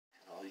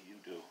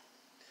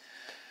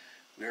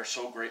We are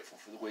so grateful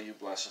for the way you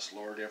bless us,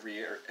 Lord.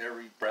 Every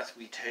breath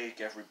we take,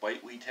 every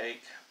bite we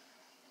take,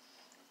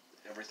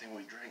 everything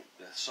we drink,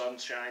 the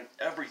sunshine,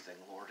 everything,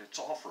 Lord, it's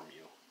all from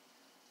you.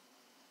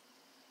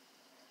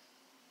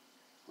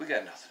 We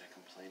got nothing to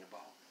complain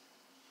about.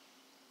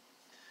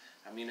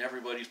 I mean,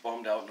 everybody's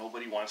bummed out.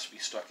 Nobody wants to be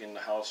stuck in the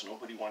house.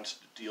 Nobody wants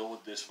to deal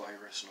with this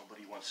virus.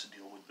 Nobody wants to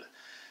deal with the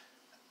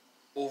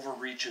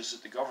overreaches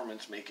that the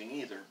government's making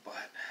either,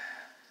 but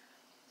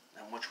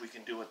not much we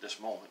can do at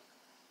this moment.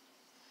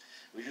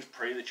 We just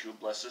pray that you would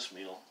bless this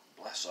meal,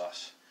 bless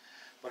us,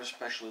 but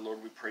especially,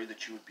 Lord, we pray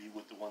that you would be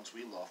with the ones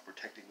we love,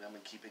 protecting them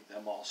and keeping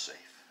them all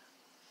safe.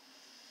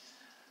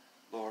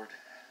 Lord,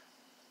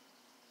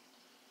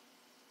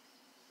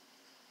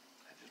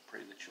 I just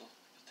pray that you'll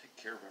take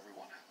care of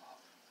everyone I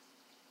love,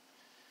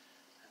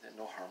 and that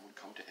no harm would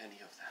come to any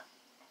of them.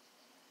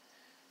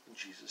 In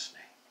Jesus'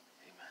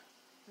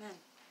 name,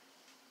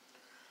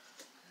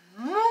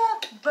 amen.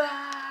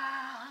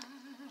 Mukbang!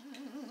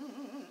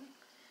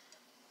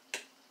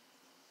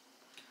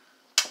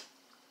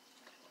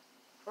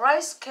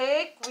 Rice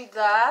cake with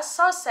a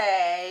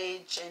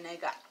sausage, and I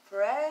got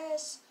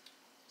fresh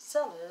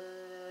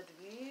salad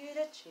with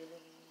a chili.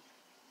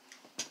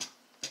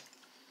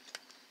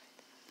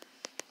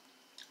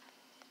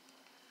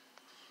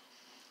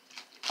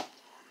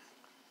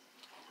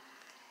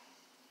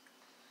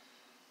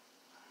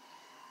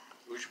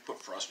 We should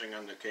put frosting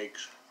on the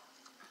cakes.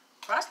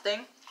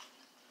 Frosting?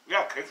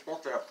 Yeah, cake's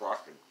supposed to have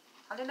frosting.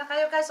 Halin na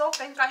kayo guys,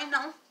 okay, kain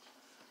na.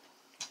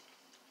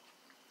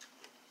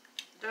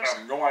 I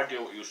have no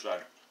idea what you said.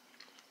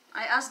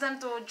 I asked them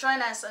to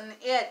join us and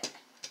eat.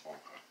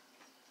 Okay.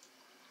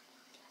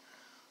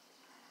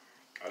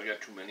 I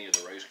got too many of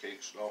the rice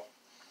cakes though.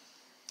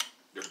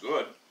 They're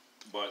good,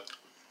 but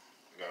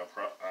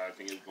I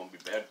think it's going to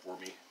be bad for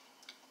me.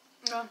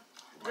 No,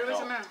 give it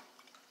to me.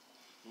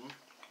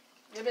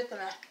 Give it to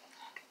me.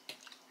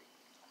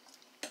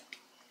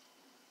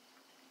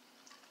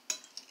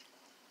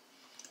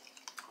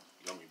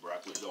 Yummy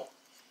broccoli though.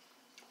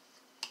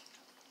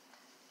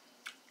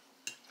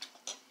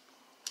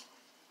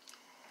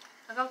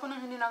 Tagal ko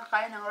nang hindi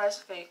nakakain ng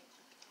rice cake.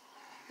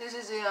 This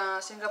is a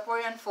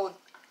Singaporean food.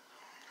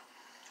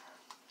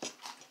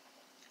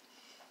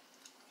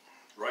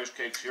 Rice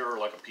cakes here are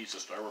like a piece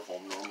of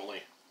styrofoam normally.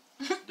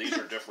 These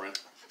are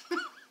different.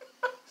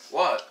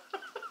 What?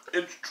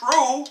 It's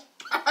true!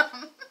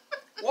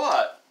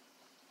 What?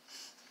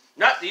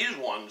 Not these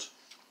ones.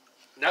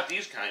 Not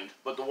these kind,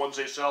 but the ones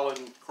they sell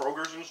in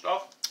Kroger's and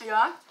stuff.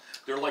 Yeah?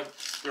 They're like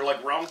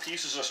round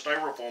pieces of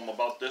styrofoam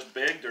about this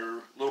big.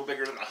 They're a little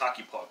bigger than a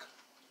hockey puck.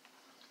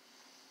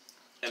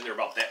 And they're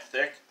about that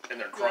thick, and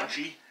they're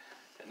crunchy,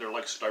 and they're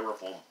like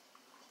styrofoam.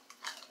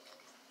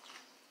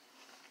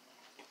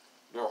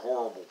 They're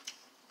horrible.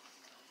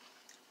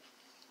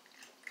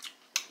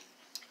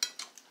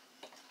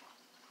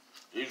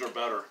 These are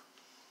better.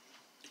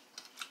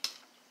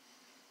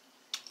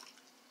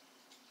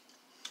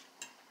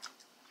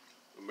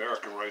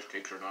 American rice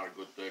cakes are not a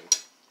good thing.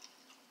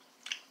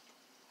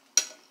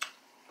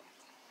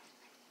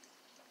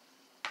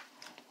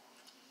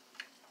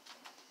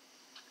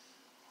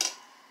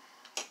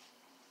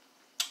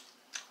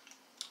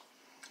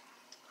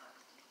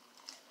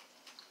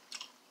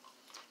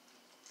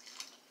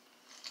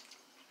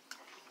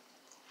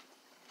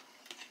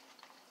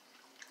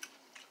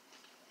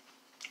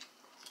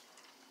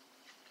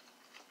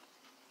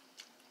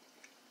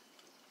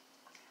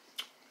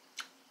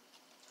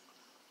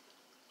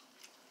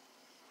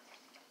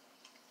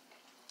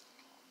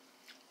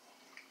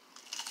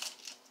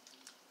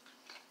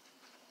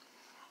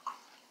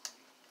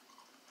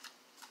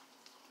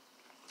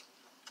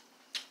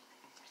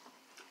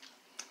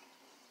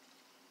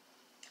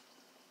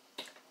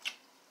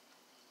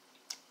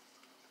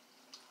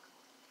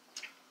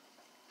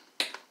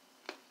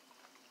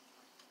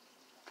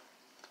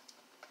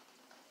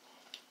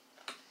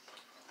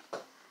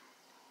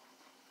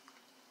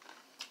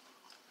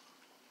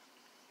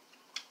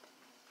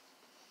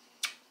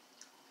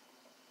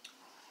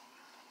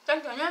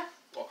 Thank you, yeah?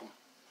 Welcome.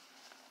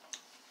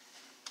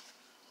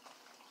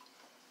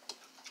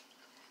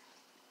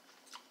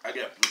 I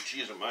got blue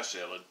cheese in my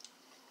salad.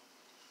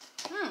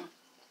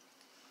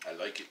 I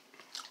like it.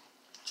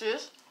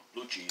 Cheese?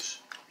 Blue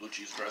cheese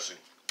dressing.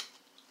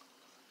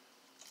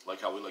 Like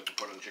how we like to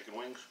put on chicken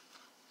wings.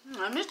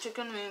 I miss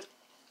chicken wings.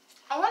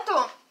 I want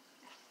to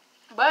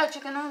buy a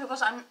chicken wing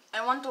because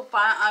I want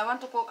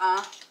to cook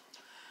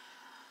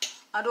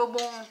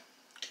adobong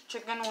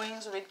chicken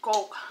wings with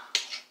Coke.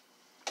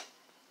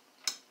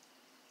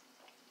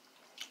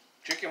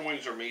 Chicken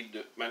wings are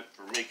meant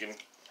for making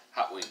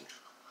hot wings.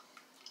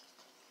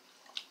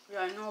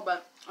 Yeah, I know,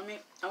 but I mean,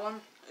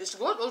 it's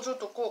good also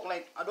to cook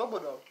like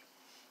adobo though.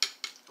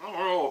 I don't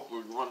know if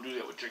we want to do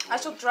that with chicken I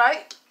wings. should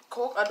try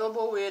cook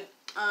adobo with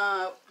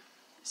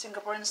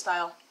Singaporean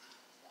style.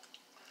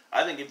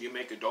 I think if you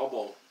make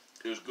adobo,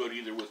 it's good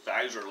either with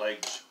thighs or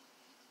legs.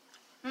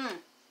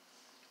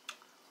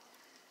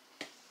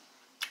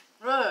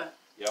 Really?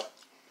 Yep.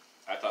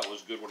 I thought it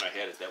was good when I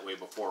had it that way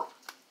before.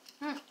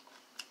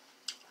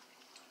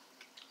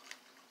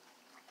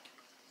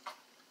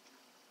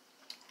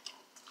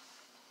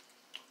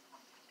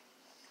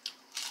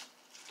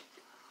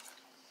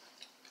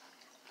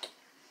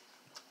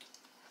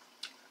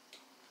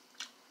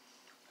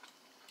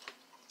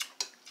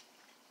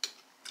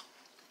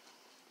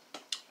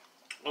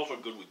 Also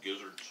good with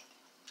gizzards.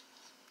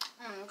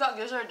 You got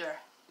gizzard there.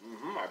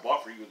 I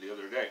bought for you the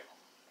other day.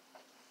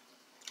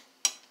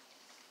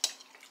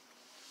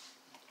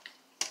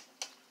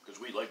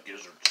 Because we like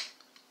gizzards.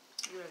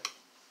 Yeah.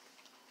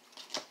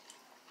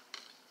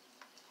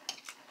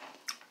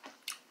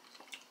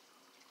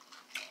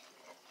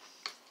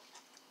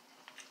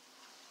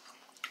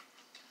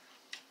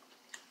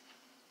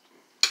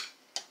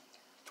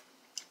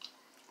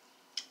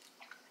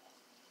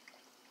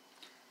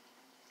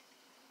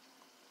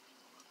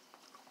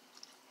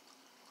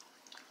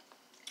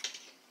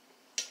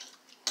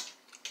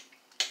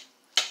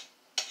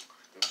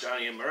 If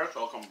Johnny and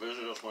Marisol come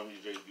visit us one of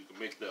these days, you can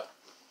make the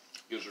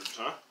gizzards,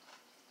 huh?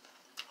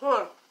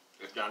 Who?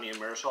 If Johnny and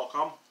Marisol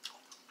come,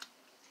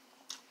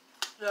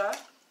 Yeah.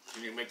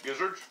 can you make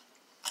gizzards?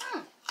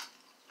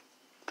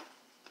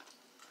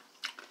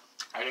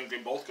 I think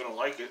they're both gonna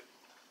like it.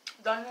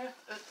 Done here?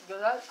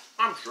 Gizzard?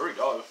 I'm sure he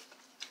does.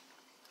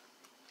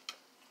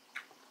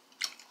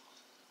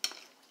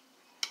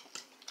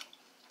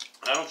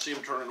 I don't see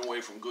him turning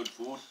away from good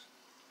food.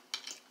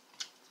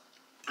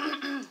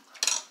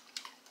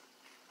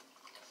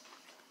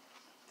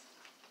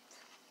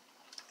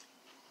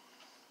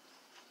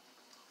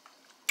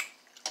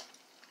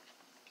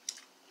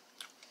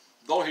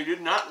 Though he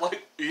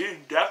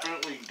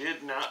definitely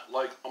did not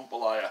like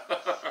umpalaya.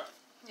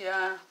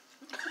 Yeah.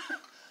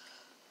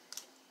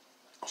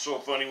 So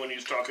funny when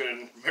he's talking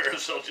and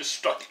Marisol just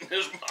stuck in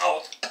his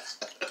mouth.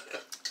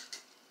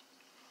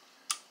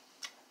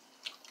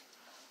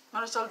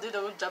 Marisol did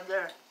a good job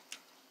there.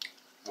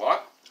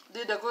 What?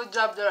 Did a good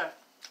job there.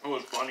 It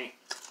was funny.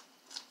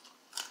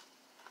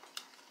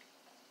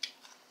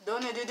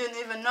 Donnie didn't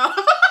even know.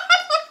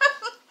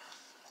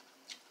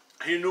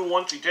 He knew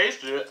once he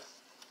tasted it.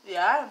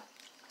 Yeah.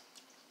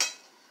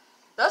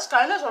 That's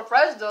kind of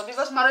surprised though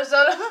because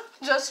Marisol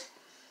just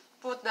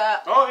put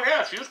that. Oh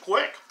yeah, she was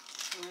quick.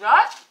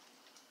 Right?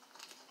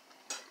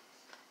 I'm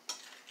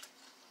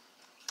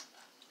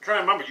trying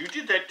to remember, you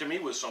did that to me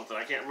with something.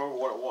 I can't remember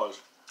what it was.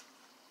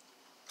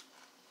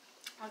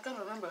 I can't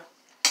remember.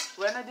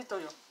 When I did to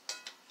you?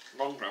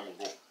 Long time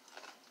ago.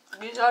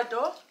 Gizzard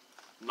though?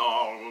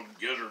 No,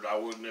 gizzard, I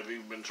wouldn't have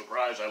even been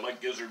surprised. I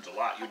like gizzards a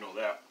lot, you know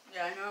that.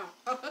 Yeah, I know.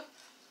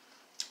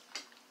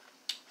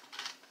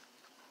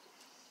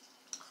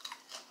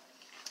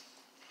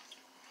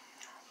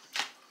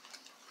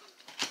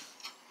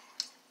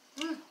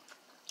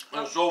 It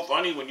was so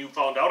funny when you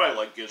found out I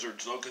like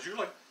gizzards though, because you're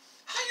like,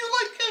 how do you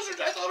like gizzards?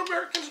 I thought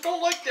Americans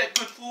don't like that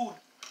good food.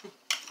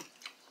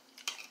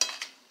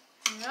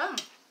 Yeah.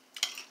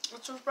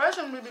 It's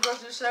surprising me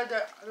because you said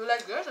that you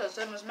like gizzard,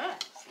 same as me.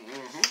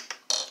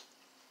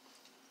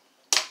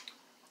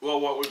 Well,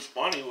 what was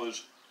funny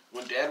was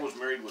when Dad was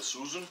married with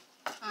Susan,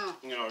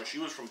 you know, she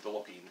was from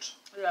Philippines.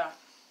 Yeah.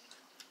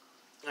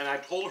 And I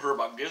told her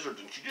about gizzards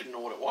and she didn't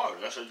know what it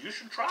was. I said, you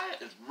should try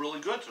it. It's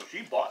really good. So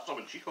she bought some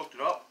and she cooked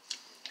it up.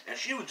 And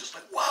she was just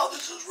like, wow,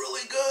 this is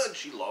really good.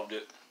 She loved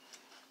it.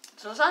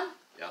 Susan?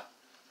 Yeah.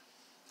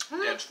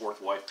 Dad's fourth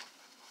wife.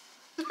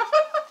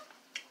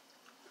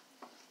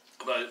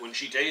 But when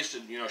she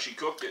tasted, you know, she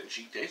cooked it and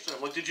she tasted it.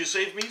 I'm like, did you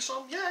save me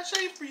some? Yeah, I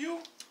saved for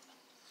you.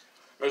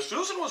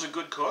 Susan was a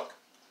good cook,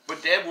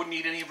 but Dad wouldn't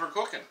eat any of her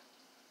cooking.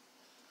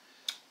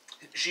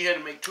 She had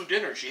to make two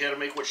dinners. She had to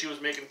make what she was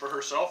making for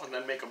herself and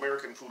then make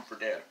American food for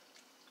Dad.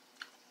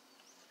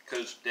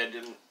 Because Dad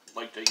didn't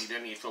like to eat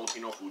any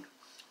Filipino food.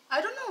 I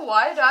don't know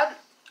why Dad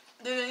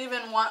didn't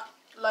even want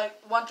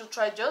to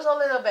try just a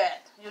little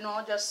bit. You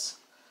know, just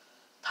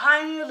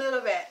tiny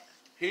little bit.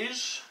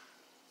 He's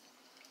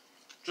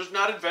just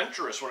not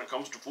adventurous when it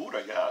comes to food,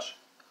 I guess.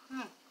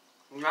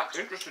 Not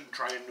interested in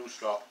trying new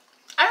stuff.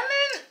 I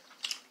mean,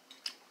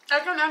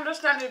 I can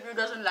understand if you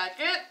doesn't like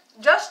it.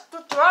 Just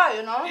to try,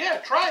 you know?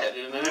 Yeah, try it.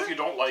 And then if you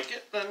don't like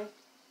it, then...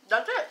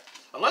 That's it.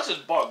 Unless it's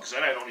bugs,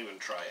 then I don't even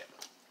try it.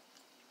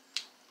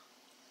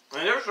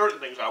 And there are certain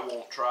things I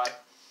won't try.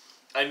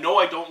 I know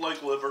I don't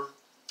like liver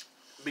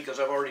because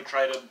I've already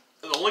tried it.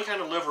 The only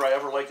kind of liver I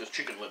ever like is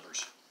chicken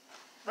livers.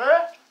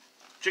 Really?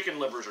 Chicken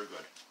livers are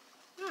good.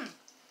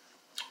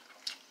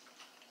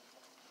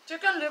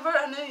 Chicken liver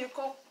and then you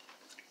cook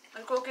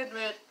it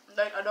with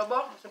like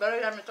adobo. It's very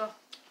yummy too.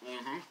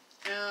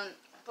 And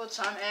put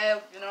some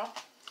egg, you know,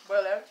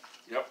 boiled egg.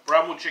 Yep,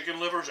 problem with chicken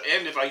livers,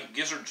 and if I eat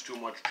gizzards too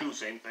much too,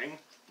 same thing.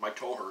 My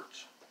toe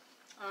hurts.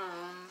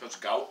 That's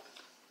gout.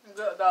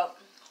 Good gout.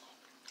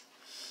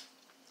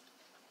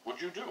 What'd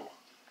you do?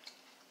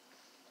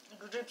 You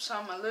dip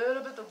a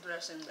little bit of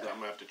dressing there. I'm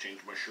gonna have to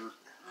change my shirt.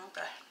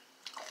 Okay.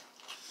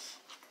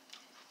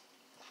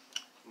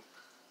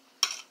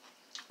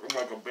 I'm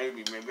like a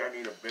baby. Maybe I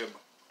need a bib.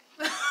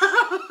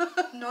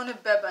 No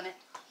need babe on it.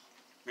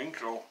 Think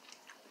so.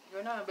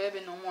 You're not a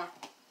baby no more.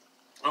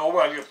 Oh,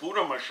 but I get food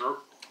on my shirt.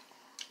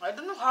 I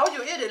don't know how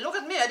you eat it. Look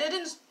at me. I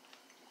didn't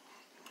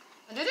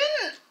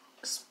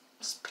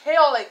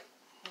spill like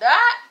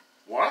that.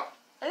 What?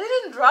 I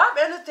didn't drop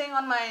anything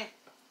on my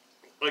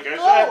Like I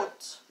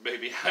clothes. said,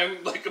 baby,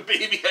 I'm like a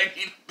baby. I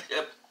need a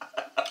bib.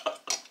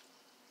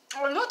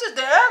 I noticed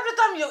that every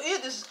time you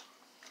eat is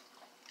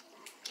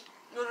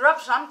You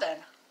drop something.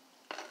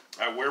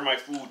 I wear my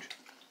food.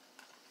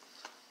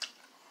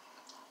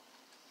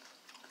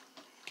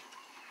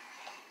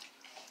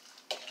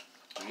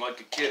 I'm like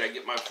a kid. I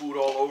get my food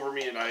all over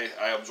me and I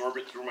absorb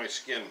it through my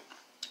skin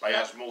by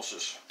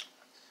osmosis.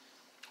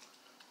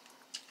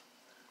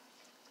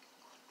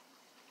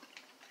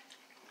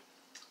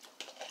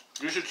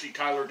 You should see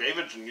Tyler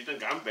Davidson. You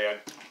think I'm bad.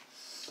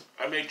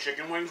 I made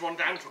chicken wings one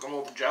time, took them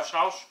over to Jeff's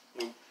house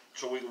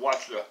so we could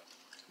watch the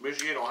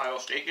Michigan-Ohio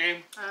State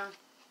game.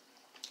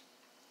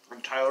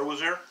 And Tyler was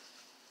there.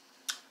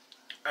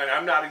 And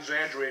I'm not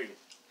exaggerating.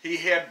 He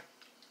had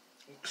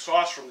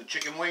sauce from the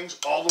chicken wings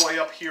all the way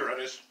up here on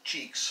his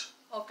cheeks.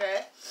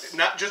 Okay.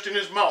 Not just in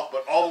his mouth,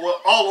 but all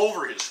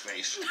over his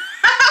face.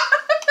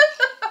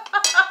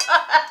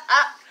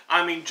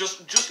 I mean,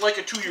 just like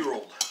a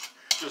 2-year-old.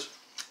 Just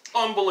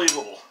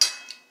unbelievable.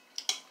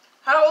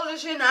 How old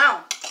is he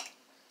now?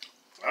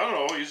 I don't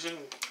know. He's in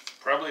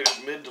probably his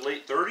mid to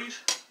late 30s.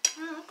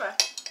 Okay.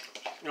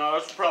 No,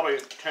 that's probably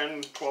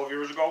 10, 12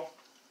 years ago.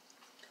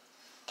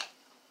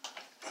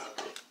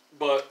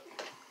 But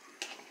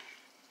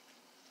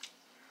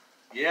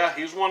yeah,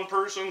 he's one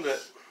person that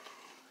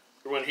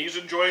when he's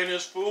enjoying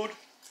his food,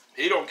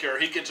 he don't care.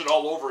 He gets it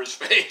all over his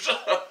face.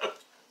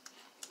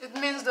 It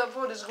means the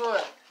food is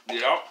good.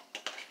 Yeah.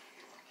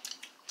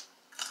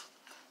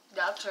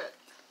 That's it.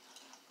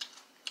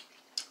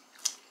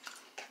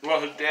 Well,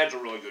 his dad's a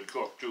really good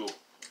cook, too.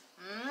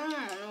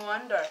 No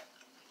wonder.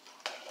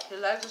 He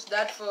likes his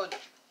dad's food.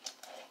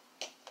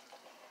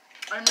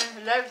 I mean,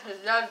 he likes his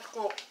dad's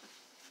cook.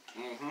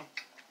 Mm-hmm.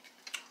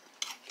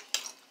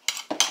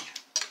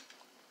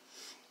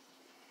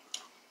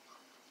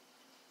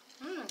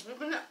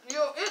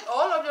 You eat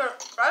all of your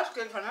rice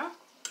cake, huh?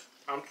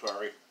 I'm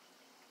sorry.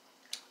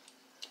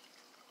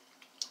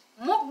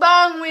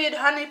 Mukbang with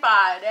honey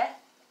pie, eh?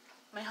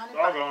 My honey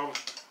pie. Doggone.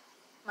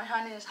 My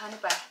honey is honey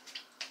pie.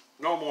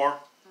 No more.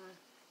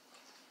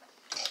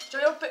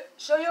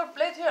 Show your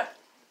plate here.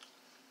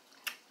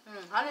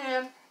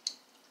 Honey,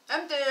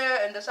 empty,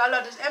 and the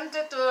salad is empty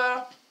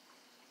too.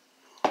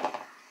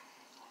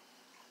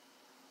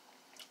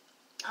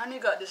 Honey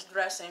got this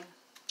dressing.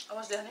 What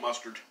was the honey?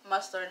 Mustard.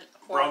 Mustard.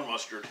 Brown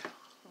mustard.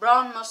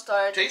 Brown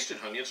mustard. Taste it,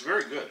 honey. It's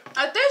very good.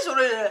 I taste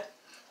really.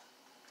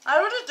 I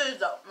really taste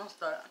that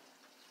mustard.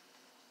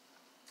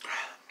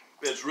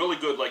 It's really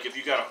good. Like if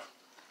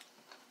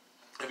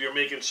you're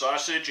making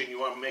sausage and you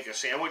want to make a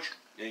sandwich,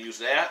 you use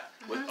that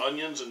with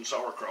onions and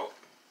sauerkraut.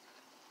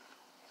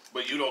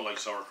 But you don't like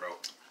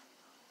sauerkraut.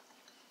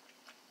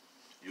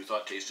 You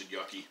thought it tasted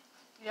yucky.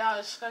 Yeah,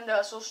 it's kind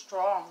of so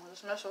strong. It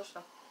smells so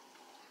strong.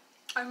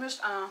 I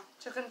missed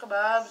chicken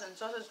kebabs and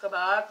sausage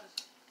kebabs.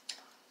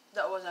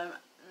 That was And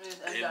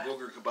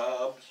booger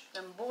kebabs.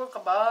 And booger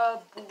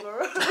kebab,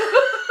 booger.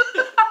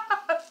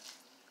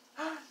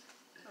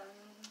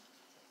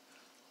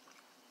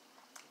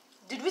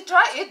 Did we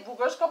try it,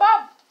 booger's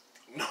kebab?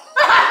 No.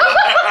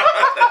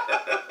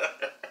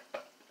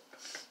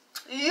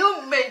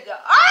 You made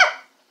that.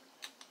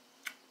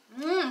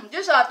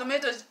 This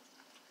tomato is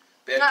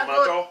Bad not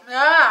tomato? good.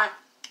 Yeah.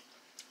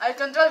 I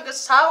can tell it's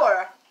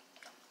sour.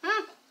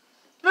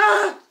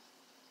 I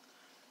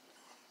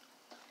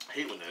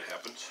hate when that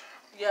happens.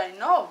 Yeah, I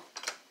know.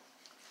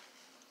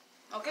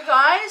 Okay,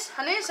 guys.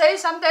 Honey, say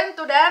something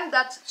to them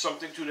that's...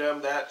 Something to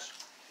them that's...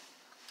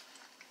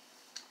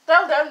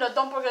 Tell them that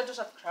don't forget to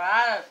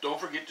subscribe. Don't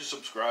forget to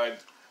subscribe.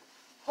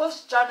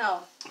 Whose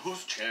channel?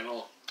 Whose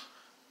channel?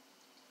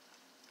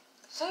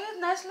 Say it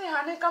nicely,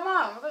 honey. Come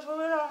on, because we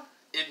will...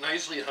 It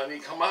nicely, honey.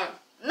 Come on.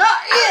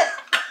 Not it!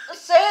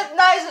 Say it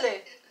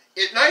nicely.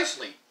 It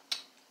nicely.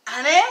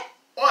 Honey?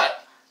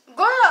 What?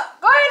 Go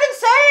ahead and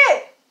say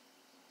it.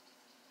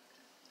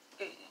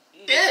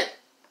 It.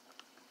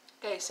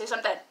 Okay, say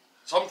something.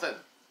 Something.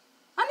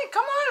 Honey,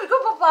 come on, go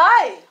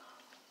bye-bye.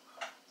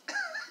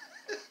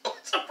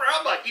 What's the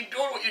problem? I keep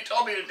doing what you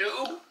tell me to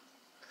do.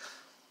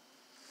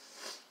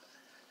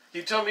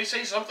 You tell me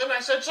say something,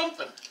 I said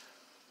something.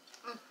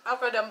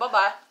 Okay then,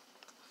 bye-bye.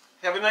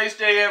 Have a nice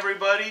day,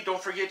 everybody.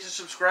 Don't forget to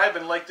subscribe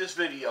and like this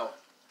video.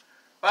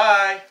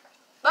 Bye.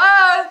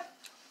 Bye.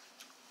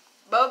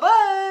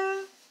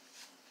 Bye-bye.